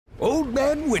Old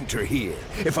Man Winter here.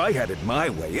 If I had it my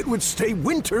way, it would stay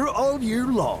winter all year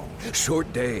long.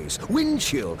 Short days, wind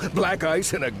chill, black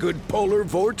ice, and a good polar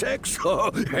vortex.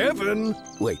 Oh, heaven!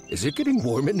 Wait, is it getting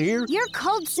warm in here? Your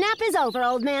cold snap is over,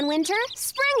 Old Man Winter.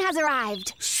 Spring has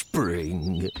arrived.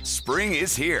 Spring. Spring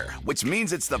is here, which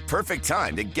means it's the perfect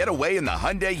time to get away in the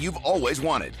Hyundai you've always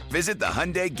wanted. Visit the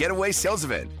Hyundai Getaway Sales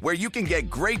Event, where you can get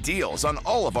great deals on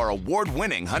all of our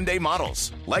award-winning Hyundai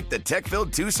models, like the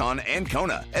tech-filled Tucson and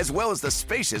Kona, as well as the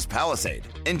spacious Palisade.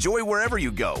 Enjoy wherever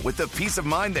you go with the peace of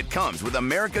mind that comes with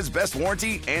America's best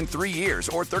warranty and 3 years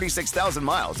or 36,000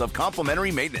 miles of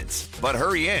complimentary maintenance. But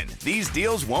hurry in, these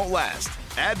deals won't last.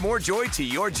 Add more joy to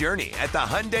your journey at the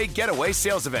Hyundai Getaway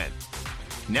Sales Event.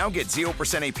 Now get 0%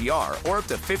 APR or up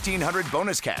to $1,500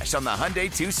 bonus cash on the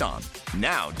Hyundai Tucson.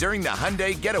 Now, during the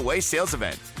Hyundai Getaway Sales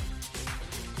Event.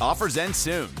 Offers end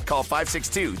soon. Call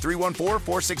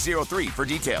 562-314-4603 for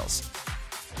details.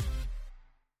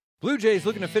 Blue Jays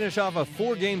looking to finish off a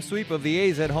 4-game sweep of the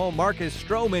A's at home. Marcus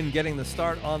Stroman getting the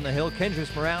start on the hill.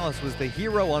 Kendrys Morales was the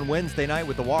hero on Wednesday night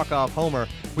with the walk-off homer.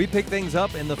 We pick things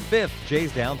up in the 5th.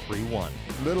 Jays down 3-1.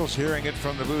 Little's hearing it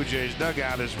from the Blue Jays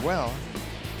dugout as well.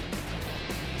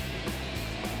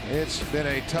 It's been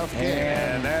a tough game,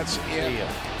 and that's it.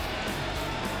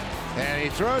 And he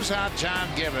throws out John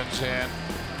Gibbons, and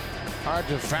hard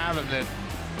to fathom that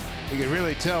he could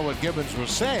really tell what Gibbons was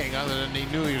saying other than he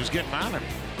knew he was getting on him.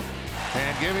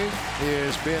 And Gibby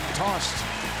has been tossed.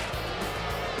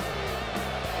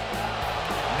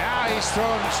 Now he's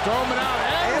throwing Stroman out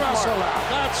and Russell out.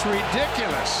 That's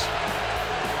ridiculous.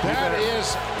 That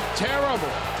is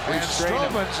terrible. And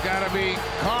Stroman's got to be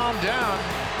calmed down.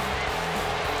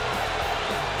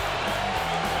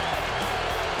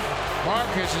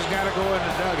 Marcus has got to go in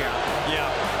the dugout. Yeah.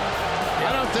 I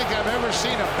don't think I've ever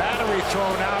seen a battery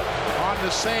thrown out on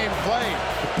the same play,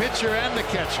 the pitcher and the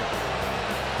catcher.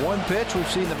 One pitch, we've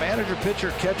seen the manager, pitcher,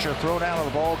 catcher thrown out of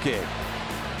the ball game.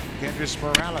 Kendrys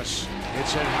Morales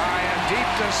hits it high and deep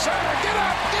to center. Get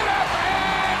up,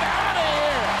 and out of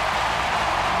here.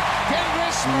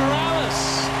 Kendrys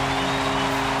Morales.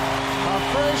 A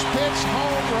first pitch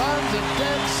home run to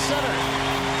dead center.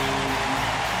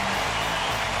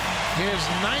 His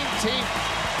 19th.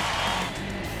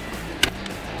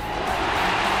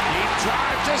 Deep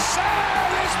drive to center.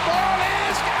 This ball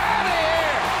is out of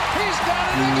here. He's done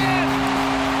it again.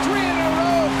 3 in a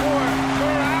row for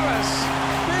Morales.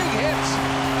 Big hits.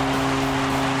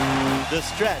 The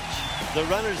stretch. The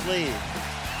runners lead.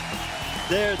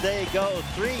 There they go.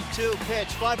 3-2 pitch.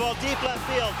 Fly ball deep left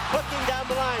field. Hooking down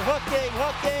the line. Hooking.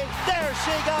 There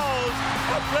she goes.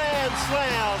 A grand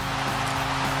slam.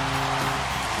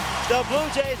 The Blue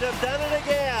Jays have done it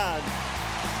again.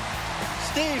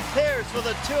 Steve Pearce with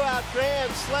a 2-out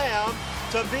grand slam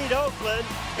to beat Oakland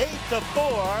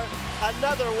 8-4.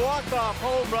 Another walk-off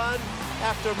home run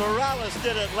after Morales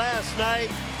did it last night.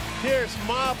 Pearce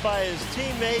mobbed by his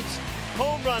teammates.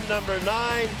 Home run number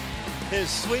 9. His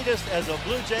sweetest as a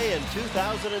Blue Jay in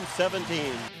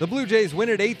 2017. The Blue Jays win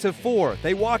it 8-4.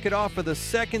 They walk it off for the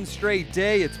second straight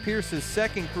day. It's Pearce's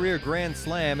second career grand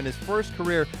slam and his first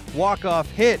career walk-off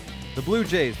hit. The Blue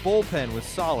Jays bullpen was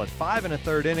solid, 5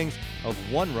 1/3 innings of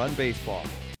 1-run baseball.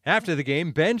 After the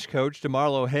game, bench coach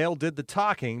DeMarlo Hale did the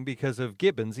talking because of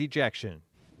Gibbons' ejection.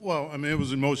 Well, I mean, it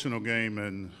was an emotional game,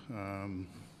 and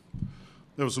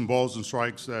there were some balls and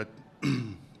strikes that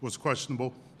was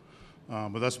questionable,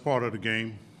 but that's part of the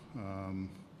game.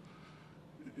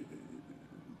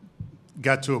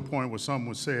 Got to a point where something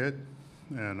was said,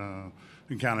 and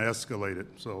it kind of escalated.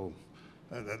 So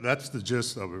that's the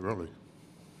gist of it, really.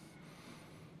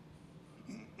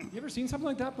 You ever seen something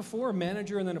like that before? A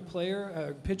manager and then a player,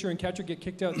 a pitcher and catcher get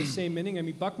kicked out in the same inning? I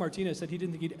mean, Buck Martinez said he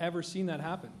didn't think he'd ever seen that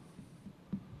happen.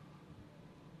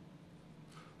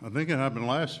 I think it happened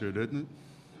last year, didn't it?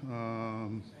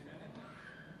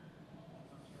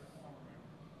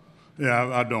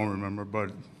 Yeah, I don't remember,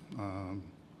 but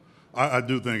I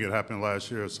do think it happened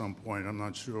last year at some point. I'm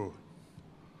not sure.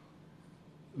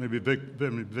 Maybe Vic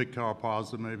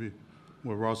Carapazza, maybe,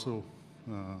 with Russell.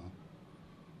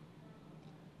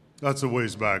 That's a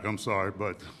ways back. I'm sorry,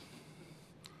 but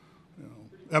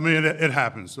I mean, it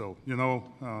happens. So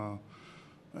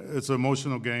it's an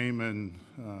emotional game, and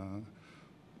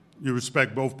you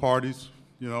respect both parties.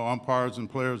 Umpires and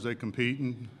players, they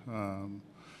competing.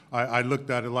 I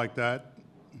looked at it like that,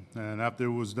 and after it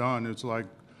was done, it's like,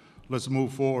 let's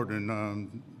move forward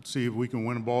and see if we can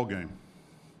win a ball game.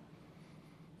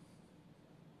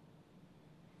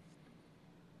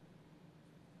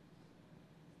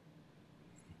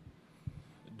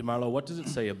 DeMarlo, what does it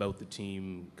say about the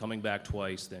team coming back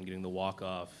twice, then getting the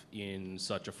walk-off in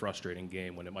such a frustrating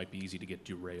game when it might be easy to get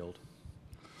derailed?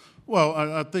 Well,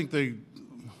 I think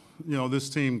this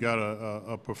team got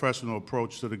a professional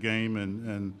approach to the game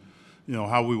and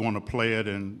how we want to play it.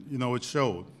 And, it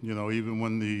showed, even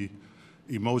when the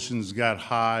emotions got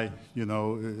high,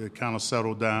 it kind of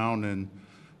settled down and,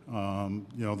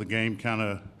 the game kind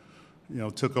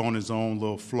of, took on its own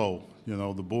little flow. The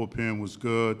bullpen was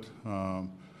good.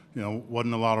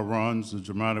 Wasn't a lot of runs, a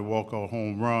dramatic walk-off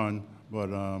home run,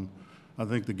 but I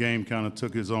think the game kind of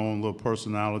took its own little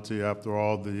personality after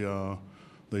all the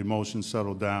emotions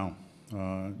settled down.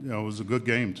 It was a good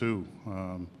game too.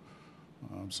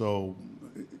 So,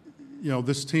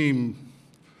 this team,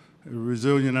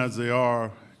 resilient as they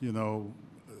are,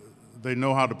 they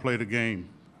know how to play the game,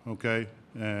 okay?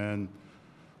 And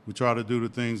we try to do the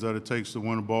things that it takes to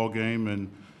win a ball game, and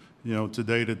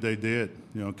today that they did,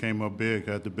 came up big,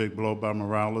 had the big blow by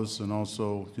Morales, and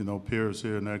also, Pierce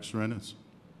here in the extra innings.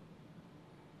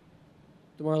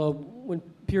 DeMarlo, when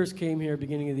Pierce came here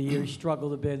beginning of the year, he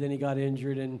struggled a bit, then he got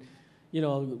injured, and,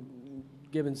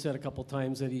 Gibbons said a couple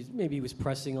times that he was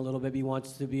pressing a little bit. He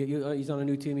wants to be, he's on a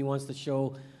new team, he wants to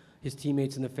show his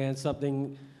teammates and the fans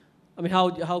something. I mean,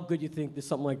 how good do you think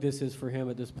something like this is for him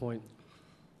at this point?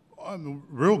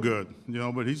 Real good,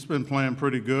 but he's been playing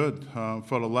pretty good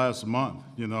for the last month,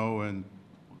 and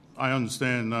I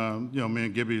understand, me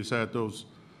and Gibby has had those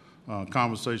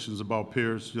conversations about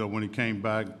Pierce, when he came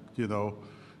back, it's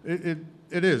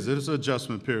an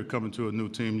adjustment period coming to a new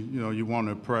team. You want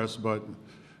to impress, but,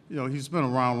 he's been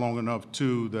around long enough,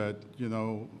 too, that,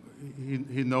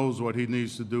 he knows what he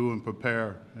needs to do and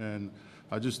prepare, and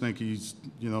I just think he's,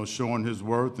 showing his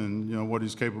worth and, what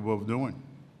he's capable of doing.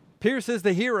 Pierce is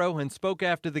the hero and spoke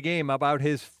after the game about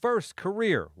his first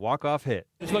career walk-off hit.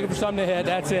 Just looking for something to hit,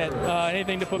 that's it.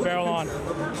 Anything to put barrel on.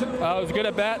 It was good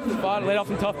at bat, laid off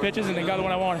some tough pitches, and then got the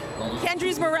one I wanted.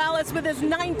 Kendrys Morales with his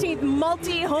 19th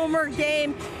multi-homer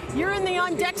game. You're in the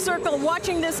on-deck circle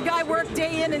watching this guy work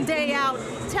day in and day out.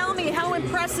 Tell me, how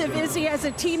impressive is he as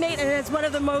a teammate and as one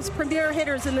of the most premier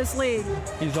hitters in this league?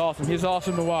 He's awesome. He's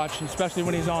awesome to watch, especially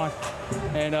when he's on.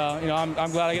 And,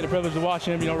 I'm glad I get the privilege of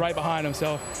watching him, right behind him.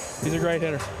 So he's a great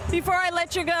hitter. Before I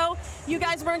let you go, you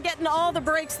guys weren't getting all the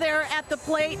breaks there at the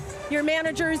plate. Your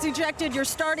manager is ejected, your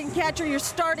starting catcher, your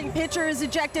starting pitcher is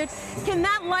ejected. Can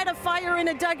that light a fire in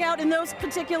a dugout in those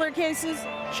particular cases?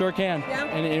 Sure can. Yeah?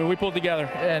 And we pulled together.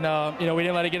 And, we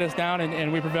didn't let it get us down,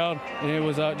 and we prevailed. And it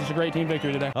was just a great team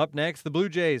victory today. Up next, the Blue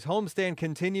Jays homestand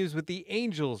continues with the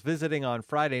Angels visiting on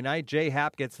Friday night. Jay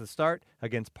Happ gets the start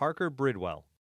against Parker Bridwell.